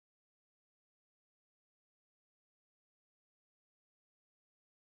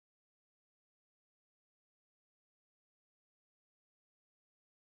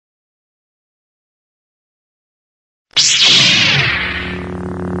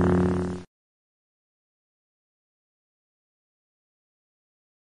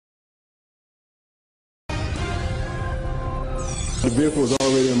vehicle was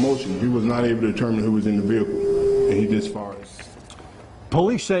already in motion. He was not able to determine who was in the vehicle, and he just fired.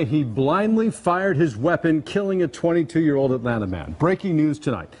 Police say he blindly fired his weapon, killing a 22-year-old Atlanta man. Breaking news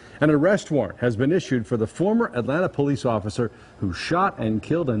tonight. An arrest warrant has been issued for the former Atlanta police officer who shot and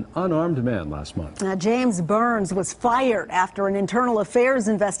killed an unarmed man last month. James Burns was fired after an internal affairs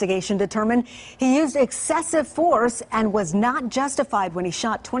investigation determined he used excessive force and was not justified when he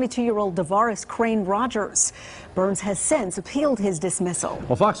shot 22-year-old Deravis Caine Rogers. Burns has since appealed his dismissal.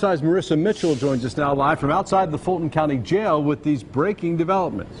 Well, Fox 5's Marissa Mitchell joins us now live from outside the Fulton County Jail with these breaking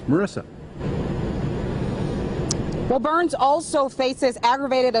developments. Marissa. Well, Burns also faces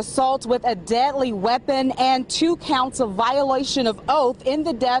aggravated assault with a deadly weapon and 2 counts of violation of oath in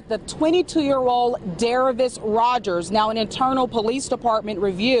the death of 22-year-old Deravis Rogers. Now, an internal police department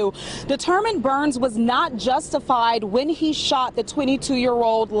review determined Burns was not justified when he shot the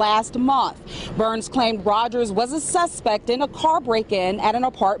 22-year-old last month. Burns claimed Rogers was a suspect in a car break-in at an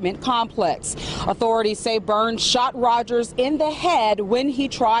apartment complex. Authorities say Burns shot Rogers in the head when he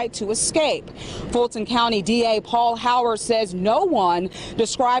tried to escape. Fulton County DA Paul Howard says no one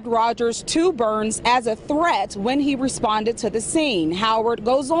described Rogers to Burns as a threat when he responded to the scene. Howard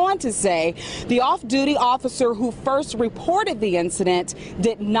goes on to say the off-duty officer who first reported the incident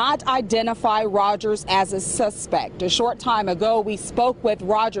did not identify Rogers as a suspect. A short time ago, we spoke with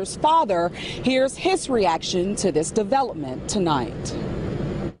Rogers' father. Here's his reaction to this development tonight.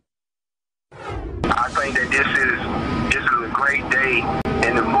 I think that this is a great day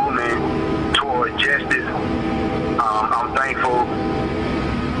in the movement toward justice. I'm thankful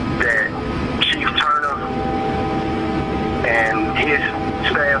that Chief Turner and his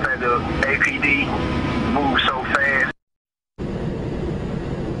staff at the APD moved so fast.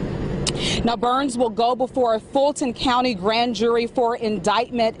 Now, Burns will go before a Fulton County grand jury for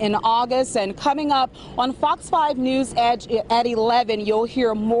indictment in August. And coming up on Fox 5 News Edge at 11, you'll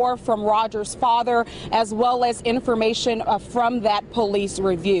hear more from Rogers' father as well as information from that police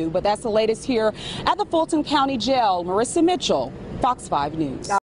review. But that's the latest here at the Fulton County Jail. Marissa Mitchell, Fox 5 News.